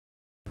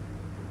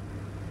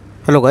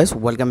Hello guys,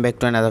 welcome back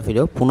to another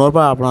video.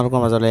 পুনৰবাৰ আপোনালোকৰ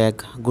মাজলৈ এক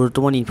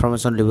গুৰুত্বপূৰ্ণ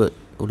ইনফৰমেশ্যন দিব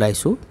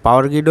ওলাইছো।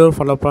 পাৱাৰগ্ৰিডৰ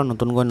ফালৰ পৰা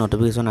নতুনকৈ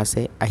নটিফিকেশ্যন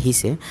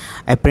আহিছে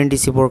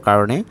এপ্ৰেন্টিসশিপৰ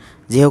কাৰণে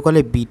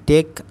যেসকলে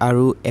বিটেক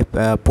আৰু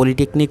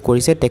পলিটেকনিক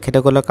কৰিছে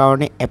তেখেতসকলৰ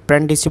কাৰণে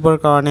এপ্ৰেন্টিসশিপৰ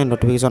কাৰণে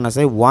নটিফিকেশ্যন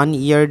আছে 1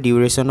 ইয়াৰ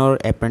ডিউৰেচনৰ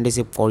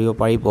এপ্ৰেন্টিসশিপ কৰিব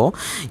পাৰিব।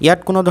 ইয়াত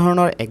কোনো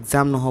ধৰণৰ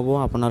এক্সাম নহব,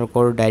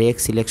 আপোনালোকৰ ডাইৰেক্ট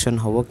সিলেকশন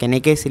হ'ব।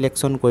 কেনেকৈ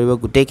সিলেকশন কৰিব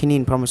গোটেইখিনি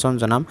ইনফৰমেশ্যন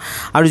জনাম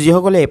আৰু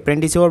যেসকলে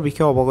এপ্ৰেন্টিসশিপৰ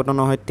বিষয়ে অৱগত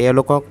নহয়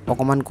তেওঁলোকক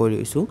অকমান কৈ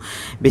লৈছো।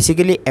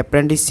 বেসিক্যালি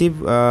এপ্ৰেন্টিসশিপ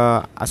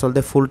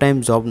আসলতে ফুল টাইম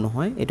জব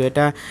নহয়, এটো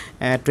এটা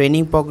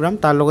training program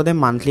tar logode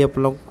monthly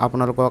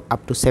apnalok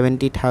up to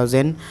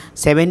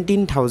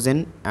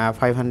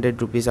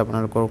 17,500 rupees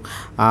apnalok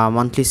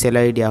monthly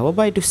salary dia hobo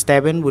ba etu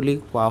stipend boli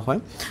koa hoy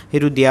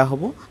hetu dia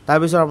hobo tar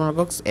bisor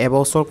apnalok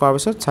ebosor kor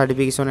bisor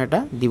certification eta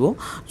dibo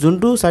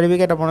juntu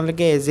certificate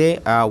apnaloke as a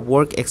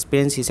work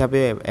experience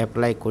hisabe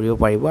apply koribo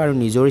paribo aru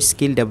nijor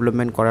skill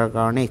development korar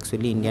karone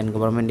actually Indian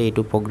government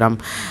etu program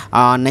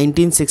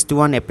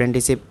 1961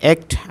 apprenticeship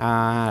act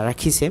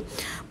rakhise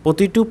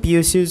প্ৰতিটো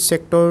PSU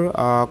sector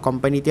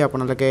কোম্পানীতে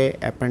আপোনালোকে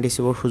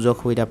এপ্ৰেন্টিসশিপৰ সুযোগ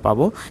সুবিধা পাব,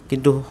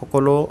 কিন্তু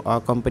সকলো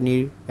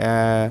কোম্পানীৰ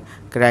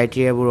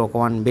ক্ৰাইটেৰিয়াবোৰ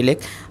অকমান বেলেগ।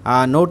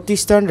 নৰ্থ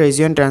ইষ্টাৰ্ণ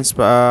ৰিজিয়ন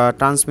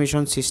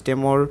ট্ৰান্সমিশন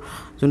সিস্টেমৰ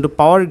যোনটো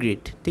পাৱাৰ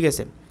গ্ৰিড, ঠিক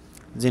আছে,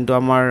 যেটো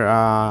আমাৰ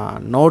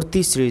north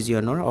east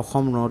ৰিজিয়নৰ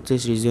Assam north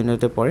east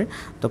ৰিজিয়নতে পৰে।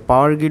 তো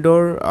পাৱাৰ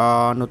গ্ৰিডৰ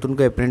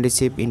নতুনকৈ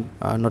এপ্ৰেন্টিসশিপ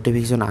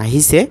নটিফিকেশ্যন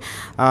আহিছে।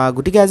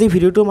 গতিকে আজি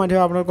ভিডিওটো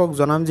মাধ্যমে আপোনালোকক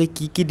জনাম যে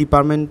কি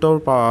ডিপাৰ্টমেণ্টৰ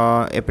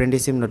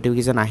এপ্ৰেন্টিসশিপ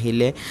নটিফিকেশ্যন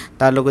আহিলে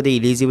তাৰ লগতে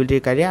এলিজিবিলিটি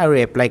ক্ৰাইটেৰিয়া আৰু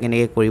এপ্লাই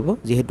কেনেকৈ কৰিব,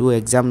 যেহেতু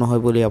এক্সাম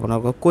নহয় বুলি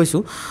আপোনালোকক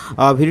কৈছোঁ।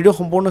 ভিডিওটো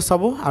সম্পূৰ্ণ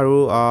চাব আৰু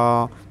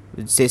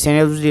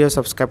চেনেলটো যদি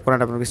সাবস্ক্ৰাইব কৰা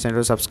নাই আপোনালোকে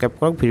চেনেলটো সাবস্ক্ৰাইব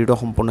কৰক, ভিডিওটো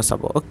সম্পূৰ্ণ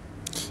চাব।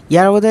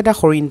 ইয়াৰ আগতে এটা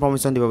সৰু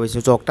ইনফৰমেশ্যন দিব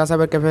বিচাৰিছোঁ। অক্টা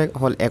চাইবাৰ কেফে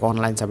হ'ল এক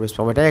অনলাইন ছাৰ্ভিচ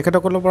প্ৰভাইডাৰ।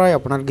 এখেতসকলৰ পৰা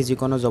আপোনালোকে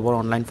যিকোনো জবৰ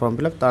অনলাইন ফৰ্ম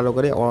ফিলাপ তাৰ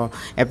লগতে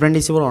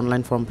এপ্ৰেন্টিসশিপৰ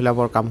অনলাইন ফৰ্ম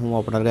ফিলাপৰ কামসমূহ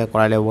আপোনালোকে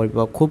কৰাই ল'ব পাৰিব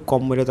খুব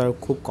কম মূল্যত আৰু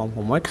খুব কম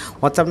সময়ত।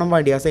 হোৱাটছআপ নম্বৰ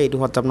দিয়া আছে, এইটো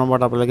হোৱাটছআপ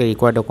নম্বৰত আপোনালোকে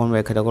ৰিকোয়াৰ্ড ডকুমেণ্ট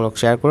এখেতসকলক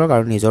শ্বেয়াৰ কৰক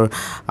আৰু নিজৰ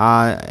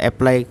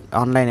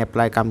অনলাইন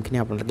এপ্লাই কামখিনি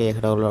আপোনালোকে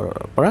এখেতসকলৰ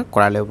পৰা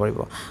কৰাই ল'ব পাৰিব।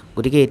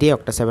 গতিকে এতিয়াই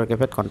অক্টা চাইবাৰ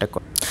কেফেত কণ্টেক্ট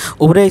কৰক।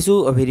 উভতাই আহিছোঁ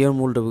ভিডিঅ'ৰ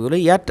মূল টপিকলৈ।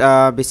 ইয়াত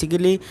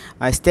বেচিকেলি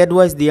ষ্টেট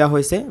ৱাইজ দিয়া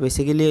হৈছে।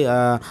 বেচিকেলি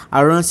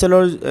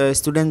অৰুণাচলৰ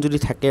ষ্টুডেণ্ট যদি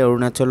থাকে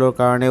অৰুণাচলৰ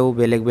কাৰণেও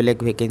বেলেগ বেলেগ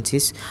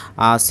ভেকেঞ্চিজ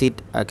সিট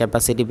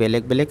কেপাচিটি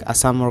বেলেগ বেলেগ,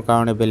 আসামৰ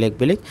কাৰণে বেলেগ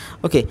বেলেগ।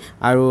 ওকে,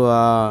 আৰু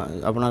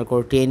আপোনালোকৰ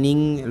ট্ৰেইনিং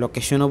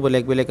লোকেশ্যনো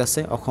বেলেগ বেলেগ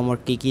আছে। অসমৰ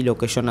কি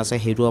লোকেশ্যন আছে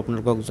সেইটো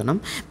আপোনালোকক জনাম।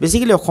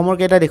 বেচিকেলি অসমৰ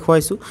কেইটা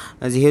দেখুৱাইছোঁ,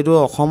 যিহেতু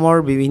অসমৰ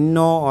বিভিন্ন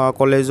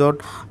কলেজত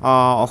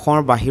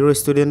অসমৰ বাহিৰৰ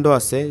ষ্টুডেণ্টো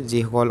আছে,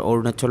 যিসকল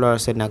অৰুণাচলৰ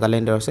আছে,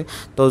 নাগালেণ্ডৰ আছে।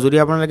 তো যদি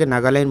আপোনালোকে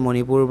নাগালেণ্ড,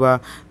 মণিপুৰ বা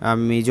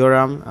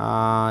মিজোৰাম,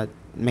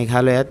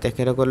 মেঘালয়ত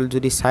তেখেতসকল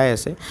যদি চাই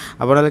আছে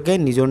আপোনালোকে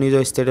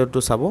নিজৰ ষ্টেটতো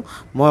চাব।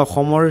 মই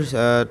অসমৰ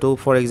তো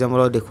ফৰ এক্সাম্পল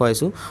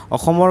দেখুৱাইছোঁ।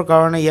 অসমৰ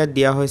কাৰণে ইয়াত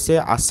দিয়া হৈছে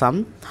Assam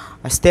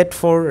state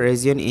for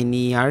region in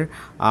year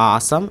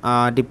Assam.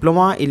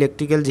 Diploma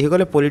electrical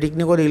যিসকলে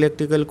পলিটেকনিকত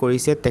ইলেক্ট্ৰিকেল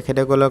কৰিছে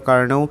তেখেতসকলৰ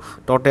কাৰণেও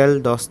টোটেল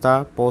 10টা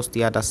পোষ্ট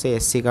ইয়াত আছে।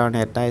 এছচি কাৰণে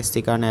এটা, এছটি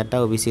কাৰণে এটা,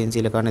 অবিচি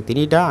এনচিৰ কাৰণে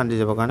 3টা,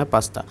 আনৰিজাৰ্ভৰ কাৰণে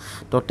 5টা,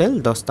 টোটেল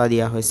 10টা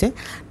দিয়া হৈছে।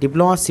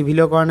 ডিপ্ল'মা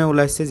চিভিলৰ কাৰণে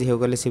ওলাইছে,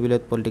 যিসকলে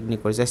চিভিলত পলিটেকনিক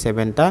কৰিছে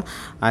 7টা,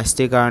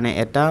 এছটিৰ কাৰণে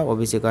এটা,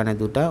 অবিচিৰ কাৰণে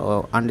 2টা,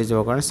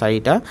 আনৰিজাৰ্ভৰ কাৰণে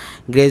 4টা।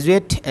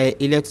 গ্ৰেজুৱেট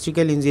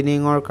ইলেক্ট্ৰিকেল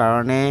ইঞ্জিনিয়াৰিঙৰ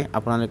কাৰণে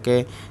আপোনালোকে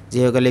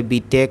যিসকলে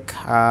বিটেক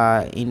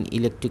ইন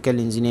ইলেক্ট্ৰিকেল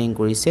ইঞ্জিনিয়াৰিং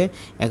কৰিছে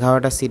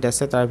 11টা সিট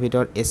আছে, তাৰ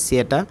ভিতৰত এছচি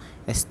এটা,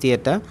 এছটি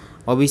এটা,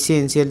 অবিচি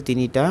এনচিএল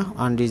 3টা,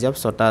 আনৰিজাৰ্ভ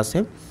 6টা আছে।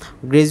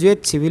 গ্ৰেজুৱেট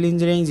চিভিল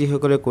ইঞ্জিনিয়াৰিং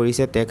যিসকলে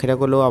কৰিছে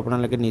তেখেতসকলেও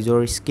আপোনালোকে নিজৰ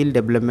স্কিল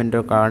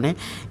ডেভেলপমেণ্টৰ কাৰণে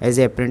এজ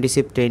এ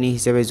এপ্ৰেন্টিসশিপ ট্ৰেইনি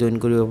হিচাপে জইন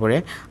কৰিব পাৰে।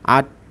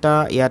 8টা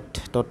ইয়াত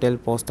টোটেল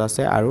পোষ্ট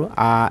আছে আৰু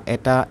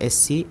এটা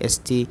এছচি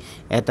এছটি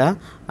এটা,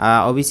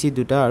 অবিচি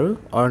 2টা আৰু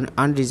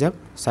আনৰিজাৰ্ভ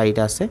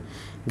 4টা আছে।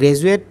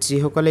 গ্ৰেজুৱেট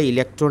যিসকলে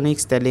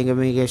ইলেক্ট্ৰনিক্স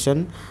টেলিকমিউনিকেশ্যন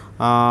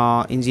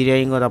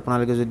ইঞ্জিনিয়াৰিঙত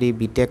আপোনালোকে যদি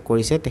বিটেক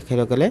কৰিছে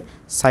তেখেতসকলে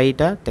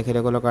 4টা,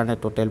 তেখেতসকলৰ কাৰণে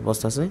টোটেল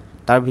পোষ্ট আছে,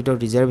 তাৰ ভিতৰত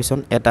ৰিজাৰ্ভেশ্যন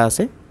এটা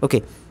আছে। ওকে,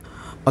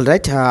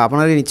 অলৰাইট,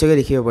 আপোনালোকে নিশ্চয়কৈ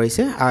দেখিব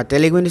পাৰিছে।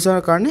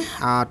 টেলিকমিউনিকেশ্যনৰ কাৰণে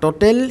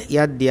টোটেল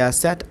ইয়াত দিয়া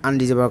আছে,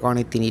 আনৰিজাৰ্ভৰ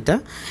কাৰণে 3টা।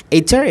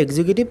 HR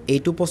এক্সিকিউটিভ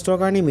এইটো পোষ্টৰ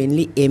কাৰণে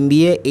মেইনলি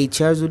MBA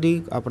HR যদি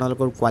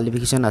আপোনালোকৰ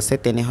কোৱালিফিকেশ্যন আছে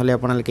তেনেহ'লে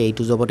আপোনালোকে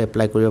এইটো জবত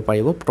এপ্লাই কৰিব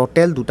পাৰিব।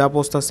 টোটেল 2টা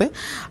পোষ্ট আছে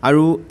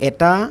আৰু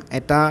এটা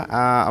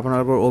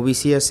আপোনালোকৰ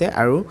OBC আছে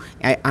আৰু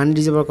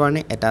আনৰিজাৰ্ভৰ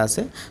কাৰণে এটা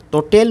আছে।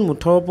 টোটেল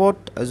মুঠৰ ওপৰত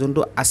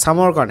যোনটো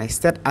আসামৰ কাৰণে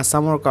ষ্টেট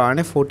আসামৰ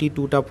কাৰণে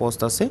 42টা পোষ্ট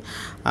আছে।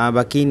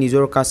 বাকী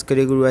নিজৰ কাষ্ট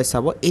কেটেগৰী ৱাইজ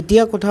চাব।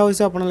 এতিয়া কথা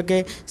হৈছে আপোনালোকে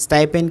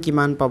স্টাইপেণ্ড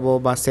কিমান পাব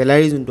বা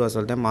চেলাৰী যোনটো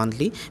আচলতে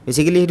মান্থলি,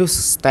 বেচিকেলি সেইটো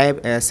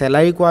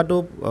চেলাৰী কোৱাটো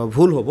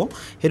ভুল হ'ব,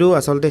 সেইটো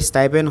আচলতে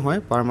স্টাইপেণ্ড হয়,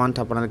 পাৰ মান্থ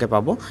আপোনালোকে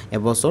পাব,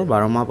 এবছৰ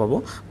 12 মাহ পাব।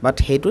 বাট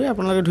সেইটোৱে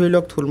আপোনালোকে ধৰি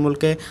লওক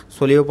থুলমূলকৈ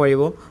চলিব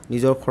পাৰিব,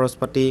 নিজৰ খৰচ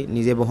পাতি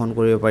নিজে বহন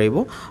কৰিব পাৰিব।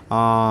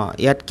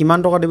 ইয়াত কিমান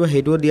টকা দিব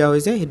সেইটোও দিয়া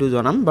হৈছে, সেইটো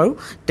জনাম বাৰু।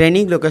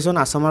 ট্ৰেইনিং লোকেশ্যন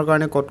আসামৰ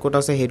কাৰণে ক'ত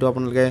আছে সেইটো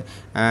আপোনালোকে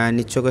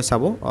নিশ্চয়কৈ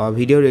চাব।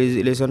 ভিডিঅ'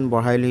 ৰেজুলেশ্যন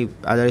বঢ়াই লৈ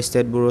আদাৰ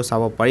ষ্টেটবোৰো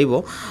চাব পাৰিব।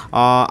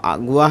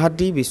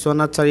 গুৱাহাটী,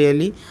 বিশ্বনাথ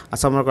চাৰিআলি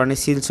আসামৰ কাৰণে,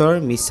 শিলচৰ,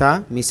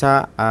 মিছা,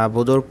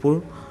 বদৰপুৰ,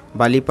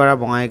 বালিপাৰা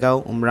বঙাইগাঁও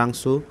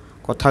উমৰাংচু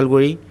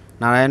কঠালগুৰি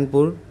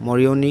নাৰায়ণপুৰ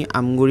মৰিয়নি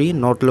আমগুৰি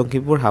নৰ্থ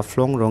লখিমপুৰ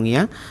হাফলং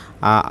ৰঙিয়া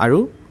আৰু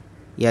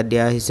ইয়াত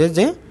দিয়া হৈছে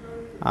যে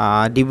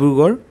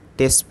ডিব্ৰুগড়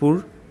তেজপুৰ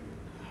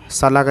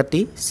সালাকাটি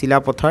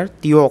চিলাপথাৰ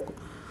তিয়ক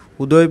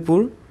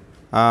উদয়পুৰ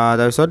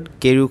তাৰপিছত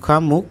কেৰুখা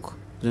মুখ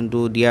যোনটো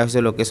দিয়া হৈছে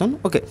লোকেশ্যন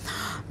ওকে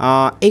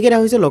এইকেইটা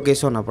হৈছে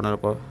লোকেশ্যন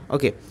আপোনালোকৰ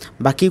ওকে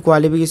বাকি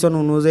কোৱালিফিকেশ্যন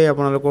অনুযায়ী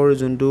আপোনালোকৰ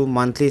যোনটো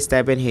মান্থলি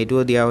ষ্টাইপেণ্ড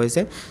সেইটোও দিয়া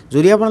হৈছে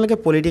যদি আপোনালোকে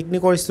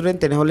পলিটেকনিকৰ ষ্টুডেণ্ট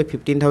তেনেহ'লে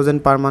 15,000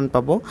 পাৰ মান্থ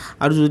পাব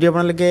আৰু যদি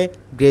আপোনালোকে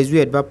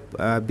গ্ৰেজুৱেট বা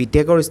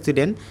বিটেকৰ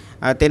ষ্টুডেণ্ট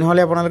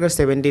তেনেহ'লে আপোনালোকে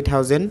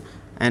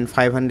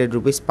 70,500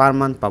 rupees পাৰ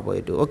মান্থ পাব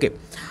এইটো ওকে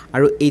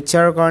আৰু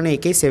এইচআৰৰ কাৰণে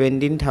একেই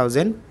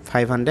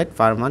 17,500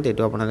 পাৰ মান্থ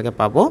এইটো আপোনালোকে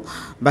পাব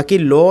বাকি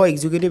ল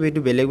এক্সিকিউটিভ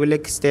এইটো বেলেগ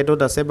বেলেগ ষ্টেটত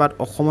আছে বাট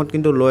অসমত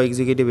কিন্তু ল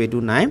এক্সিকিউটিভ এইটো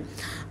নাই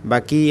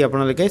বাকি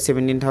আপোনালোকে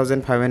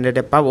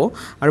 17,500 পাব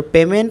আৰু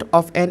payment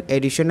of N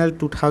additional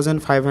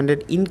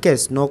 2,500 in cash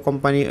no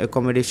company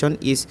accommodation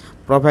is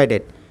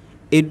provided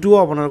এইটো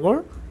আপোনালোকৰ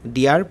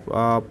দিয়াৰ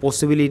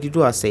পসিবিলিটিটো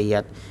আছে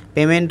ইয়াত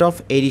পেমেন্ট অফ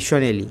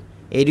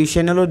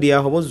এডিশনালো দিয়া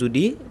হ'ব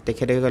যদি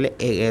তেখেতসকলে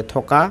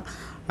থকা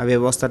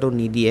ব্যৱস্থাটো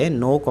নিদিয়ে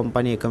নো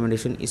company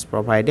accommodation is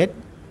provided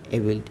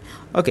ability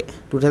okay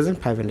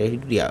 2,500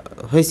 এইটো দিয়া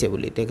হৈছে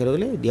বুলি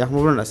তেখেতসকলে দিয়া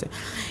সম্ভাৱনা আছে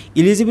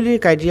ইলিজিবিলিটি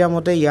ক্ৰাইটেৰিয়া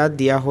মতে ইয়াত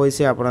দিয়া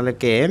হৈছে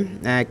আপোনালোকে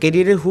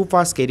candidate who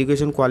pass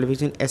education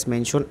qualification as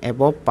mention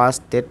above pass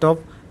date of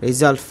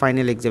result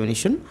final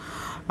examination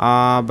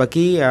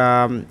বাকি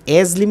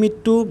এজ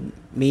লিমিটটো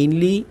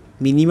মেইনলি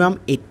মিনিমাম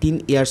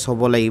 18 ইয়াৰ্ছ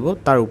হ'ব লাগিব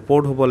তাৰ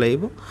ওপৰত হ'ব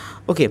লাগিব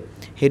ওকে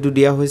হেতু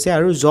দিয়া হৈছে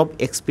আৰু জব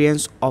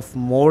এক্সপিৰিয়েন্স অফ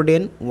মোৰ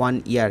দেন 1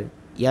 ইয়াৰ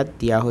ইয়াত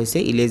দিয়া হৈছে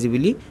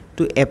eligibility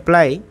two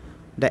apply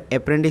the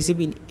apprenticeship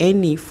in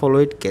any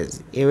ফলোৱেড cash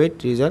এৱেইট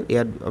result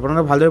ইয়াত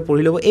আপোনালোকে ভালদৰে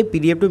পঢ়ি ল'ব এই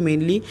পিডিএফটো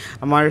মেইনলি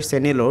আমাৰ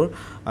চেনেলৰ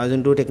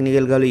যোনটো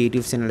টেকনিকেল গাৰ্ল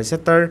ইউটিউব চেনেল আছে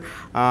তাৰ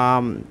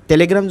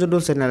টেলিগ্ৰাম যোনটো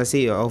চেনেল আছে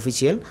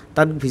অফিচিয়েল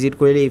তাত ভিজিট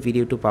কৰিলে এই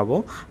ভিডিঅ'টো পাব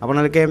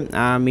আপোনালোকে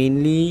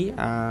মেইনলি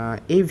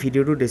এই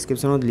ভিডিঅ'টোৰ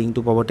ডেছক্ৰিপশ্যনত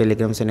লিংকটো পাব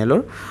টেলিগ্ৰাম চেনেলৰ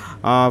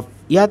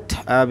ইয়াত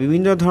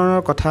বিভিন্ন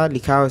ধৰণৰ কথা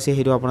লিখা হৈছে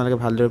সেইটো আপোনালোকে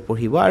ভালদৰে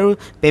পঢ়িব আৰু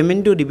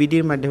পেমেণ্টটো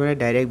ডিবিটিৰ মাধ্যমেৰে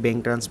ডাইৰেক্ট বেংক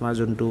ট্ৰান্সফাৰ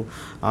যোনটো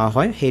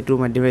হয় সেইটোৰ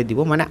মাধ্যমেৰে দিব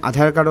মানে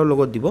আধাৰ কাৰ্ডৰ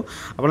লগত দিব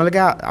আপোনালোকে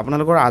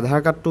আপোনালোকৰ আধাৰ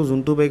কাৰ্ডটো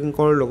যোনটো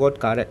বেংকৰ লগত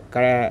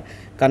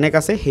কানেক্ট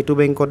আছে সেইটো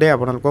বেংকতে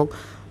আপোনালোকক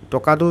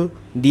টকাটো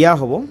দিয়া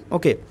হ'ব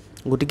ওকে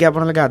গতিকে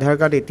আপোনালোকে আধাৰ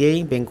কাৰ্ড এতিয়াই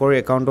বেংকৰ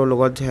একাউণ্টৰ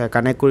লগত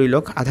কানেক্ট কৰি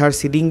লওক আধাৰ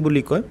সিডিং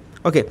বুলি কয়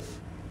ওকে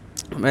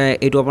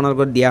এইটো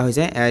আপোনালোকক দিয়া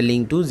হৈছে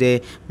লিংকটো যে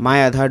মাই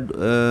আধাৰ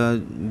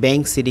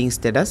বেংক সিডিং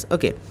ষ্টেটাছ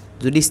ওকে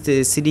যদি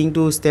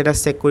সিডিংটো ষ্টেটাছ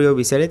চেক কৰিব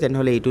বিচাৰে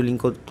তেনেহ'লে এইটো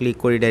লিংকত ক্লিক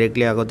কৰি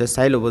ডাইৰেক্টলি আগতে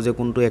চাই ল'ব যে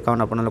কোনটো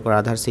একাউণ্ট আপোনালোকৰ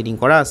আধাৰ সিডিং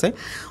কৰা আছে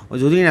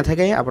যদি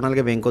নাথাকে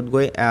আপোনালোকে বেংকত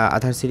গৈ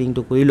আধাৰ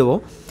সিডিংটো কৰি ল'ব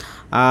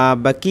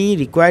বাকি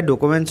ৰিকুৱাৰ্ড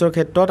ডকুমেণ্টছৰ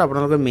ক্ষেত্ৰত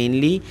আপোনালোকে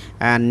মেইনলি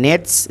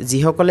নেটছ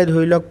যিসকলে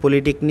ধৰি লওক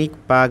পলিটেকনিক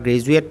বা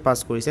গ্ৰেজুৱেট পাছ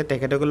কৰিছে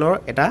তেখেতসকলৰ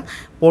এটা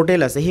পৰ্টেল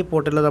আছে সেই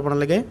পৰ্টেলত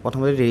আপোনালোকে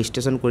প্ৰথমতে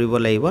ৰেজিষ্ট্ৰেশ্যন কৰিব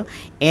লাগিব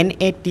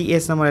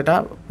NATS নামৰ এটা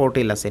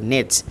পৰ্টেল আছে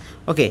নেটছ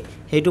ওকে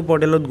সেইটো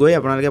পৰ্টেলত গৈ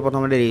আপোনালোকে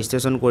প্ৰথমতে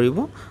ৰেজিষ্ট্ৰেশ্যন কৰিব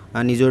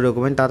নিজৰ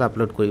ডকুমেণ্ট তাত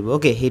আপলোড কৰিব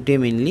ওকে সেইটোৱে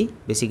মেইনলি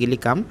বেচিকেলি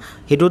কাম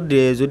সেইটোত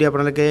যদি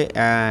আপোনালোকে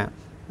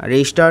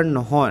ৰেজিষ্টাৰ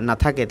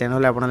নাথাকে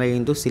তেনেহ'লে আপোনালোকে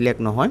কিন্তু চিলেক্ট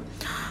নহয়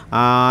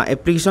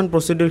এপ্লিকেশ্যন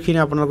প্ৰচিডিউৰখিনি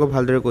আপোনালোকক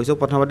ভালদৰে কৈছোঁ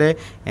প্ৰথমতে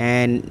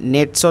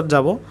নেটছত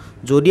যাব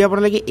যদি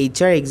আপোনালোকে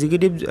HR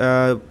এক্সিকিউটিভ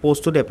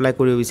পোষ্টত এপ্লাই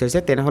কৰিব বিচাৰিছে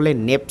তেনেহ'লে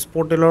নেপছ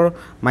পৰ্টেলৰ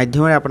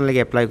মাধ্যমেৰে আপোনালোকে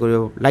এপ্লাই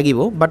কৰিব লাগিব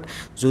বাট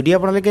যদি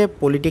আপোনালোকে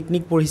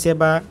পলিটেকনিক পঢ়িছে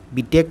বা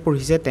বিটেক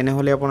পঢ়িছে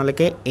তেনেহ'লে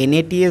আপোনালোকে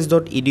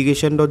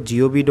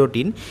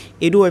nats.education.gov.in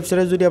এইটো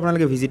ৱেবছাইটত যদি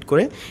আপোনালোকে ভিজিট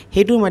কৰে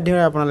সেইটোৰ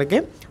মাধ্যমেৰে আপোনালোকে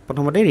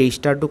প্ৰথমতে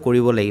ৰেজিষ্টাৰটো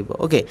কৰিব লাগিব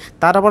ওকে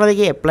তাত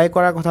আপোনালোকে এপ্লাই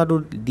কৰা কথাটো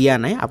দিয়া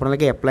নাই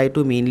আপোনালোকে এপ্লাইটো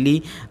মেইনলি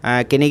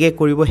কেনেকৈ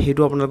কৰিব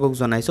সেইটো আপোনালোকক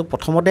জনাইছোঁ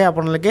প্ৰথমতে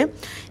আপোনালোকে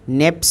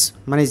নেপছ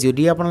মানে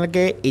যদি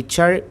আপোনালোকে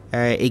HR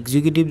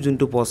এক্সিকিউটিভ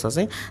যোনটো পোষ্ট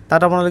আছে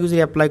তাত আপোনালোকে যদি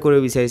এপ্লাই কৰিব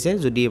বিচাৰিছে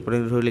যদি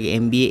আপোনালোকে ধৰি লওক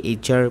MBA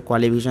HR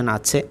কোৱালিফিকেশ্যন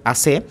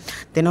আছে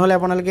তেনেহ'লে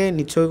আপোনালোকে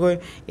নিশ্চয়কৈ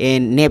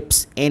নেপছ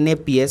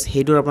NAPS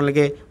সেইটোৰ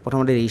আপোনালোকে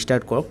প্ৰথমতে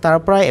ৰেজিষ্টাৰ কৰক তাৰ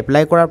পৰা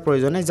এপ্লাই কৰাৰ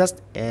প্ৰয়োজন নাই জাষ্ট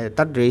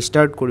তাত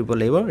ৰেজিষ্টাৰ কৰিব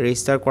লাগিব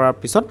ৰেজিষ্টাৰ কৰাৰ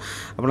পিছত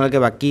আপোনালোকে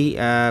বাকি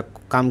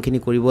কামখিনি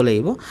কৰিব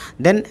লাগিব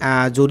দেন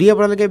যদি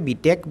আপোনালোকে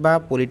বিটেক বা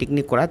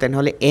পলিটেকনিক কৰা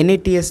তেনেহ'লে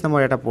NATS নামৰ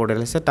এটা পৰ্টেল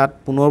আছে তাত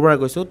পুনৰবাৰ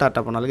গৈছোঁ তাত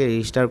আপোনালোকে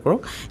ৰেজিষ্টাৰ কৰক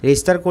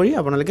ৰেজিষ্টাৰ কৰি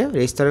আপোনালোকে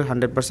ৰেজিষ্টাৰ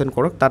 100%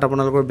 কৰক তাত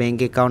আপোনালোকৰ বেংক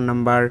একাউণ্ট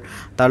নাম্বাৰ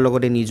তাৰ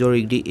লগতে নিজৰ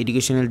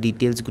এডুকেশ্যনেল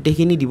ডিটেইলছ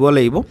গোটেইখিনি দিব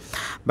লাগিব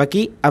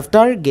বাকি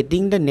after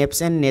getting the নেপছ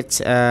and নেটছ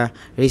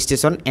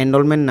registration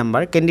enrolment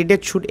number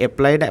candidate should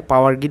apply the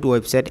power grid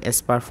website as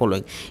per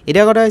following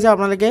এতিয়া কথা হৈছে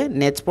আপোনালোকে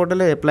নেটছ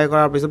পৰ্টেলত এপ্লাই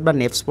কৰাৰ পিছত বা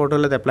নেপছ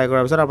পৰ্টেলত এপ্লাই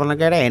কৰাৰ পিছত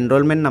আপোনালোকে এটা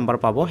এনৰলমেণ্ট নাম্বাৰ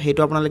পাব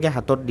সেইটো আপোনালোকে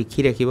হাতত লিখি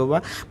ৰাখিব বা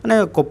মানে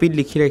কপিত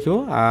লিখি ৰাখিব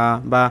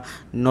বা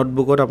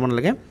নোটবুকত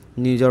আপোনালোকে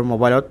নিজৰ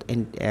মোবাইলত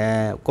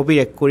কপি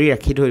কৰি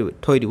ৰাখি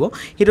থৈ দিব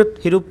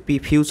সেইটো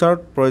ফিউচাৰত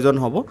প্ৰয়োজন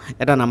হ'ব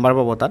এটা নাম্বাৰ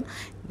পাব তাত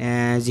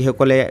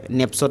যিসকলে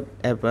নেপছত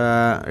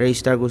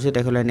ৰেজিষ্টাৰ কৰিছে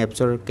তেখেতসকলে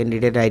নেপছৰ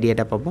কেণ্ডিডেট আইডি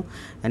এটা পাব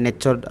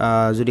নেটছত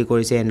যদি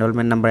কৰিছে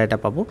এনৰলমেণ্ট নাম্বাৰ এটা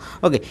পাব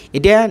ওকে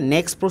এতিয়া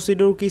নেক্সট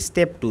প্ৰচিডিউৰ কি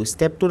ষ্টেপ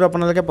 2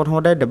 আপোনালোকে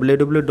প্ৰথমতে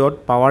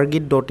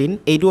www.powergrid.in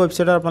এইটো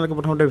ৱেবছাইটত আপোনালোকে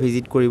প্ৰথমতে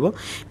ভিজিট কৰিব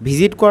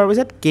ভিজিট কৰাৰ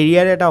পিছত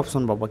কেৰিয়াৰ এটা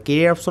অপচন পাব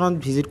কেৰিয়াৰ অপচনত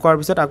ভিজিট কৰাৰ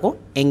পিছত আকৌ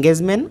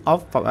এংগেজমেণ্ট অফ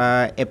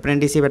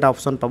এপ্ৰেণ্টিছশ্বিপ এটা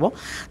অপচন পাব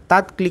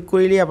তাত ক্লিক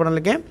কৰিলে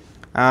আপোনালোকে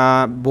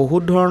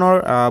বহুত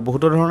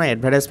ধৰণৰ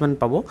এডভাৰটাইজমেণ্ট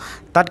পাব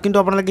তাত কিন্তু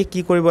আপোনালোকে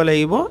কি কৰিব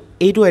লাগিব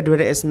এইটো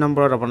এডভাৰটাইজ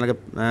নম্বৰত আপোনালোকে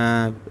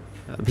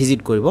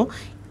ভিজিট কৰিব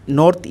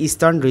নৰ্থ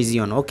ইষ্টাৰ্ণ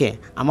ৰিজিয়ন ওকে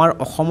আমাৰ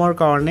অসমৰ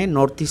কাৰণে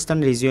নৰ্থ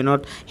ইষ্টাৰ্ণ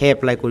ৰিজিয়নত হে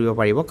এপ্লাই কৰিব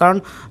পাৰিব কাৰণ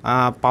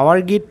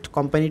পাৱাৰগ্ৰিড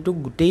কোম্পানীটো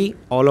গোটেই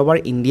অল ওভাৰ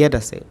ইণ্ডিয়াত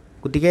আছে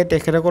গতিকে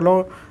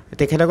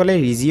তেখেতসকলে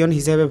ৰিজিয়ন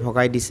হিচাপে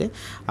ভগাই দিছে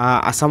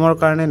আসামৰ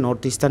কাৰণে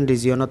নৰ্থ ইষ্টাৰ্ণ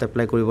ৰিজিয়নত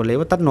এপ্লাই কৰিব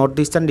লাগিব তাত নৰ্থ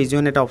ইষ্টাৰ্ণ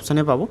ৰিজিয়ন এটা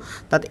অপচনে পাব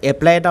তাত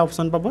এপ্লাই এটা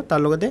অপচন পাব তাৰ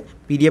লগতে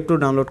পিডিএফটো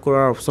ডাউনলোড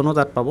কৰাৰ অপচনো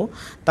তাত পাব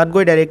তাত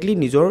গৈ ডাইৰেক্টলি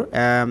নিজৰ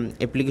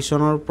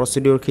এপ্লিকেশ্যনৰ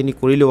প্ৰচিডিউৰখিনি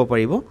কৰি ল'ব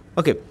পাৰিব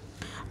ওকে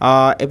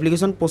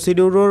এপ্লিকেশ্যন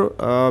প্ৰচিডিউৰৰ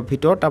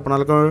ভিতৰত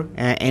আপোনালোকৰ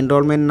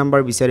এনৰলমেণ্ট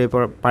নাম্বাৰ বিচাৰিব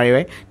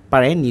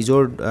পাৰে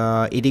নিজৰ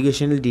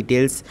এডুকেশ্যনেল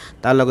ডিটেইলছ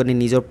তাৰ লগতে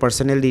নিজৰ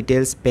personal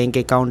details bank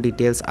account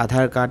details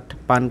Aadhaar card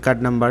PAN card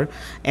number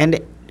and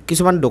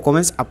কিছুমান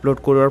ডকুমেণ্টছ আপলোড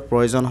কৰাৰ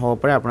প্ৰয়োজন হ'ব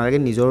পাৰে আপোনালোকে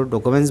নিজৰ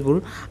ডকুমেণ্টছবোৰ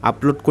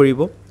আপলোড কৰিব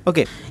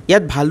ওকে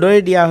ইয়াত ভালদৰে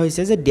দিয়া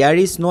হৈছে যে there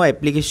is no'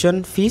 application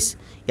fees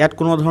ইয়াত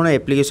কোনো ধৰণৰ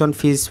এপ্লিকেশ্যন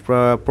ফিজ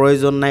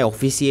প্ৰয়োজন নাই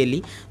অফিচিয়েলি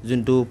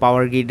যোনটো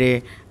পাৱাৰগ্ৰিডে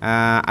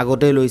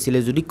আগতে লৈছিলে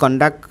যদি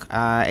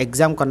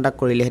এক্সাম কণ্ডাক্ট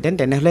কৰিলেহেঁতেন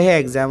তেনেহ'লে সেই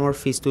এক্সামৰ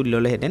ফিজটো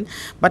ল'লেহেঁতেন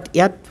বাট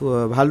ইয়াত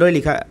ভালদৰে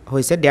লিখা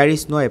হৈছে there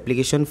is no'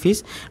 application fees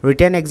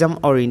written exam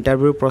or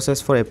interview process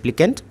for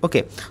applicant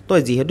okay তো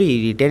যিহেতু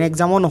ৰিটেন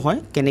এক্সামো নহয়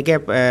কেনেকৈ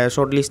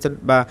শ্বৰ্ট লিষ্টেড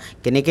বা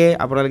কেনেকৈ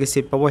আপোনালোকে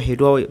চিট পাব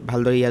সেইটোও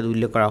ভালদৰে ইয়াত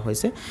উল্লেখ কৰা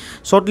হৈছে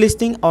short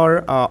listing or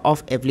of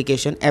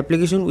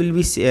application will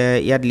be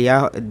ইয়াত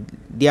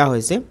দিয়া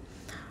হৈছে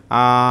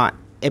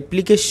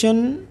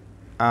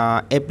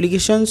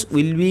applications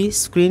will be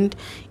screened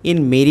in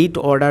merit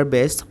order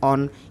based on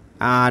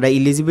the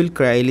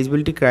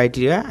eligibility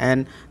criteria and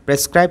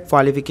prescribed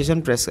qualification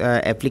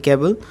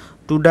applicable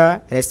to the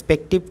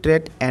respective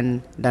trade and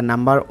the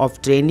number of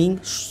training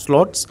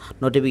slots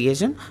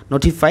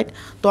notified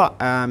so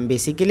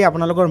basically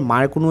আপোনালোকৰ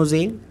mark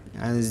অনুযায়ী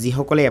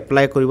যিসকলে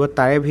apply কৰিব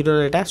তাৰে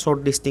ভিতৰত এটা short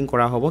listing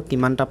কৰা হ'ব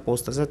কিমানটা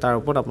পোষ্ট আছে তাৰ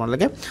ওপৰত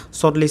আপোনালোকে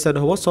শ্বৰ্ট লিষ্টেড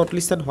হ'ব শ্বৰ্ট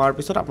লিষ্টেড হোৱাৰ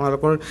পিছত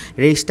আপোনালোকৰ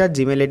ৰেজিষ্টাৰ্ড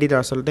জিমেইল আইডিত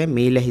আচলতে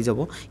মেইল আহি যাব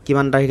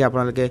কিমান তাৰিখে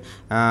আপোনালোকে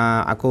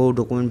আকৌ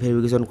ডকুমেণ্ট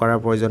ভেৰিফিকেশ্যন কৰাৰ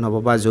প্ৰয়োজন হ'ব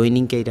বা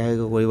জইনিং কেইটা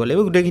কৰিব লাগিব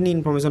গোটেইখিনি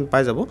ইনফৰমেশ্যন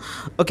পাই যাব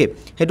ওকে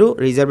সেইটো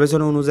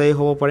ৰিজাৰ্ভেশ্যন অনুযায়ী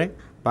হ'ব পাৰে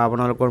বা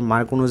আপোনালোকৰ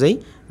মাৰ্ক অনুযায়ী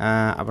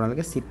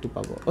আপোনালোকে চিটটো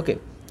পাব ওকে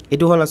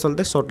এইটো হ'ল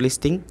আচলতে শ্বৰ্ট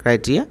লিষ্টিং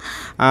ক্ৰাইটেৰিয়া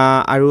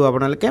আৰু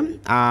আপোনালোকে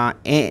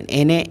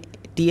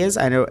TS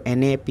আৰু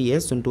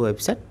NAPS যোনটো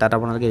ৱেবছাইট তাত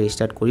আপোনালোকে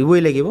ৰেজিষ্টাৰ্ড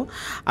কৰিবই লাগিব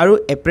আৰু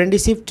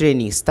এপ্ৰেণ্টিছশ্বিপ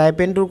ট্ৰেইনিং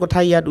ষ্টাইপেণ্ডৰ কথা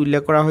ইয়াত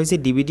উল্লেখ কৰা হৈছে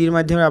ডিবিটিৰ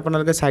মাধ্যমে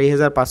আপোনালোকে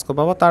 4500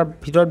 পাব তাৰ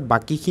ভিতৰত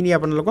বাকীখিনি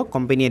আপোনালোকক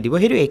কোম্পানীয়ে দিব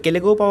সেইটো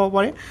একেলগেও পাব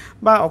পাৰে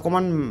বা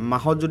অকণমান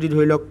মাহত যদি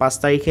ধৰি লওক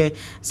 5 তাৰিখে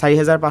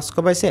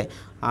 4500 পাইছে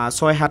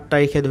 6-7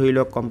 তাৰিখে ধৰি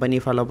লওক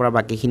কোম্পানীৰ ফালৰ পৰা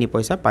বাকীখিনি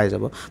পইচা পাই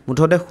যাব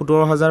মুঠতে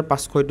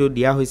 17500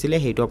 দিয়া হৈছিলে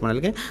সেইটো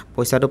আপোনালোকে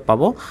পইচাটো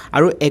পাব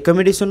আৰু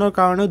একমডেশ্যনৰ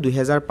কাৰণেও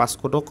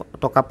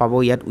 2500 টকা পাব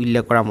ইয়াত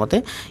উল্লেখ কৰা মতে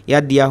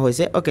ইয়াত দিয়া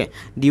হৈছে ওকে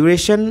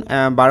ডিউৰেশ্যন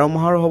 12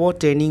 মাহৰ হ'ব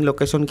ট্ৰেইনিং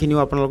লোকেশ্যনখিনিও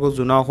আপোনালোকক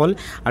জনোৱা হ'ল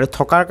আৰু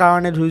থকাৰ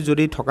কাৰণে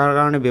যদি থকাৰ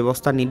কাৰণে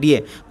ব্যৱস্থা নিদিয়ে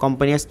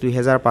কোম্পানীয়ে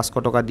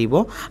 2500 টকা দিব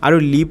আৰু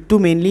লিভটো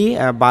মেইনলি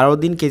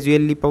 12 দিন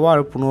কেজুৱেল লিভ পাব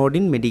আৰু 15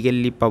 দিন মেডিকেল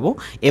লিভ পাব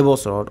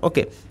এবছৰত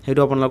ওকে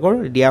সেইটো আপোনালোকৰ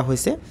দিয়া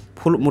হৈছে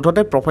ফুল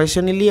মুঠতে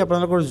প্ৰফেশ্যনেলি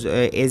আপোনালোকৰ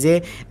এজ এ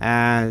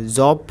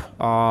জব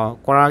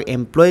কৰা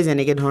এমপ্লয়ি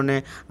যেনেকৈ ধৰণে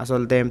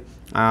আচলতে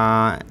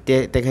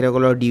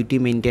তেখেতসকলৰ ডিউটি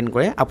মেইনটেইন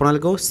কৰে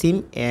আপোনালোকেও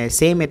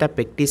সেম এটা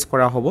প্ৰেক্টিছ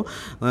কৰা হ'ব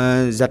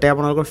যাতে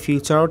আপোনালোকৰ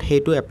ফিউচাৰত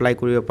সেইটো এপ্লাই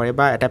কৰিব পাৰে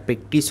বা এটা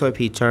প্ৰেক্টিছ হয়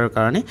ফিউচাৰৰ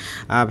কাৰণে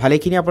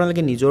ভালেখিনি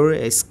আপোনালোকে নিজৰ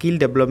স্কিল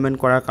ডেভেলপমেণ্ট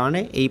কৰাৰ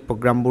কাৰণে এই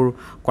প্ৰগ্ৰামবোৰ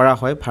কৰা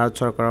হয় ভাৰত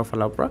চৰকাৰৰ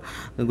ফালৰ পৰা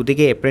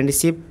গতিকে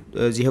এপ্ৰেণ্টিছশ্বিপ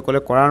যিসকলে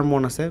কৰাৰ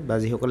মন আছে বা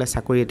যিসকলে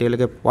চাকৰি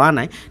এতিয়ালৈকে পোৱা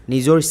নাই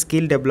নিজৰ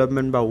স্কিল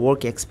ডেভেলপমেণ্ট বা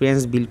ৱৰ্ক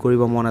এক্সপিৰিয়েঞ্চ বিল্ড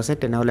কৰিব মন আছে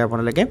তেনেহ'লে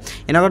আপোনালোকে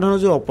এনেকুৱা ধৰণৰ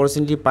যদি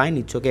অপৰচুনিটি পায়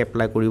নিশ্চয়কৈ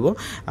এপ্লাই কৰিব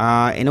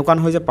এনেকুৱা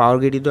নহয় যে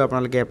পাৱাৰগ্ৰিডতো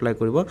আপোনালোকে এপ্লাই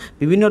কৰিব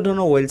বিভিন্ন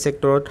ধৰণৰ অইল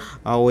ছেক্টৰত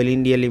অইল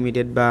ইণ্ডিয়া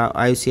লিমিটেড বা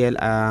IOCL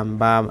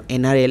বা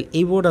NRL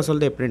এইবোৰত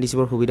আচলতে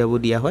এপ্ৰেণ্টিছশ্বিপৰ সুবিধাবোৰ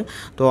দিয়া হয়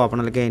তো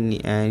আপোনালোকে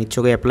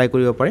নিশ্চয়কৈ এপ্লাই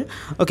কৰিব পাৰে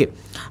ওকে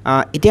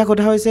এতিয়া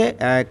কথা হৈছে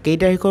কেই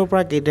তাৰিখৰ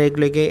পৰা কেই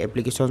তাৰিখলৈকে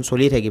এপ্লিকেশ্যন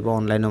চলি থাকিব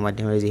অনলাইনৰ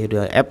মাধ্যমেৰে যিহেতু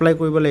এপ্লাই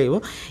কৰিব লাগিব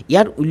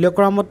ইয়াত উল্লেখ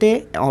কৰা মতে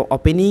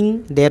অপেনিং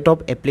ডেট অফ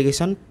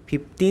এপ্লিকেশ্যন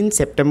 15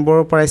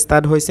 ছেপ্টেম্বৰৰ পৰা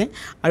ষ্টাৰ্ট হৈছে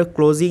আৰু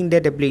ক্লজিং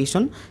ডেট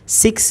এপ্লিকেশ্যন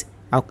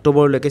 6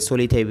 অক্টোবৰলৈকে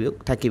চলি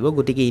থাকিব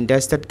গতিকে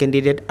ইণ্টাৰেষ্টেড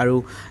কেণ্ডিডেট আৰু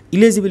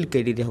ইলিজিবল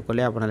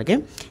কেণ্ডিডেটসকলে আপোনালোকে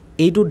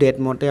এইটো ডেট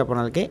মতে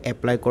আপোনালোকে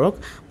এপ্লাই কৰক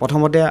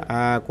প্ৰথমতে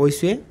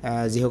কৈছোৱে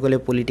যিসকলে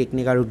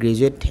পলিটেকনিক আৰু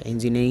গ্ৰেজুৱেট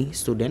ইঞ্জিনিয়াৰিং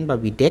ষ্টুডেণ্ট বা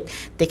B.tech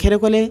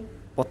তেখেতসকলে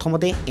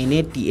প্ৰথমতে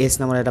NATS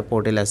নামৰ এটা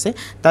পৰ্টেল আছে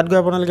তাত গৈ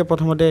আপোনালোকে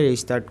প্ৰথমতে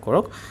ৰেজিষ্টাৰ্ট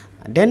কৰক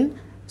দেন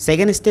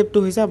সেকেন্ড স্টেপটো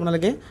হৈছে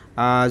আপোনালোকে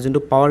যোনটো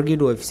পাৱাৰগ্ৰিড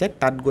ৱেবসাইট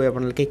তাত গৈ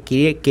আপোনালোকে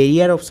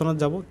কেৰিয়াৰ অপচনত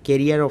যাব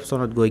কেৰিয়াৰ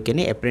অপচনত গৈ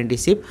কেনে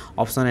এপ্ৰেন্টিছশ্বিপ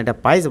অপচন এটা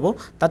পাই যাব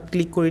তাত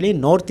ক্লিক কৰিলে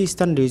north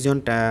eastern region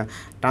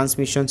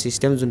transmission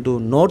system যোনটো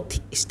নৰ্থ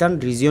ইষ্টাৰ্ণ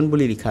ৰিজন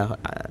বুলি লিখা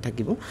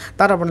থাকিব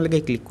তাত আপোনালোকে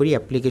ক্লিক কৰি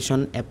এপ্লিকেশ্যন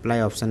এপ্লাই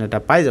অপচন এটা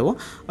পাই যাব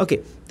ওকে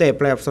তো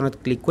এপ্লাই অপচনত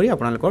ক্লিক কৰি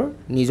আপোনালোকৰ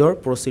নিজৰ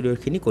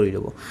প্ৰচিডিউৰখিনি কৰি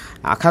ল'ব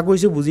আশা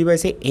কৰিছোঁ বুজি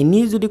পাইছে এনি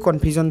যদি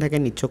কনফিউজন থাকে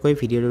নিশ্চয়কৈ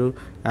ভিডিঅ'ৰ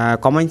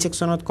কমেণ্ট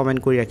ছেকশ্যনত কমেণ্ট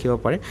কৰি ৰাখিব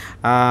পাৰে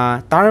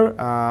তাৰ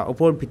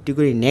ওপৰত ভিত্তি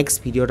কৰি নেক্সট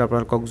ভিডিঅ'ত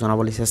আপোনালোকক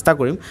জনাবলৈ চেষ্টা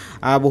কৰিম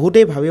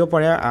বহুতেই ভাবিব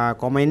পাৰে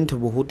কমেণ্ট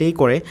বহুতেই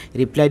কৰে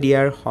ৰিপ্লাই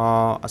দিয়াৰ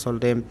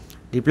আচলতে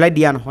ৰিপ্লাই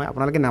দিয়া নহয়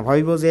আপোনালোকে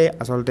নাভাবিব যে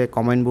আচলতে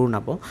কমেণ্টবোৰ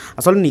নাপাওঁ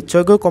আচলতে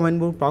নিশ্চয়কৈ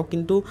কমেণ্টবোৰ পাওঁ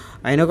কিন্তু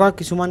এনেকুৱা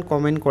কিছুমান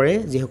কমেণ্ট কৰে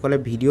যিসকলে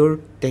ভিডিঅ'ৰ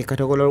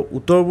তেখেতসকলৰ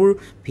উত্তৰবোৰ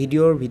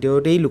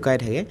ভিডিঅ'তেই লুকাই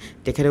থাকে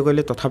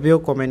তেখেতসকলে তথাপিও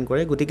কমেণ্ট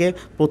কৰে গতিকে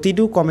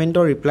প্ৰতিটো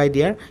কমেণ্টৰ ৰিপ্লাই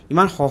দিয়াৰ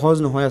ইমান সহজ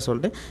নহয়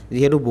আচলতে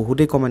যিহেতু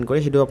বহুতেই কমেণ্ট কৰে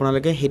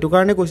সেইটো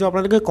কাৰণে কৈছোঁ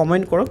আপোনালোকে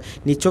কমেণ্ট কৰক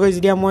নিশ্চয়কৈ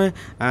যেতিয়া মই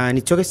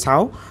নিশ্চয়কৈ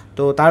চাওঁ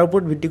তো তাৰ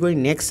ওপৰত ভিত্তি কৰি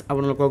নেক্সট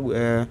আপোনালোকক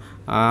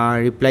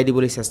ৰিপ্লাই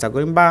দিবলৈ চেষ্টা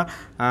কৰিম বা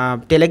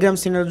টেলিগ্ৰাম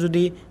চেনেল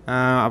যদি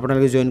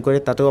আপোনালোকে জইন কৰে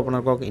তাতেও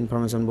আপোনালোকক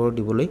ইনফৰমেশ্যনবোৰ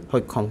দিবলৈ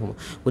সক্ষম হ'ব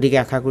গতিকে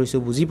আশা কৰিছোঁ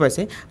বুজি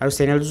পাইছে আৰু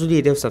চেনেলটো যদি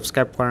এতিয়াও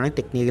ছাবস্ক্ৰাইব কৰা নাই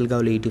টেকনিকেল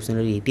গাঁৱলী ইউটিউব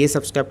চেনেল এতিয়াই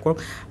ছাবস্ক্ৰাইব কৰক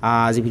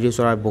আজি ভিডিঅ'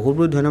 চোৱাৰ বহুত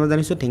বহুত ধন্যবাদ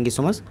জানিছোঁ thank you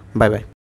so' much bye bye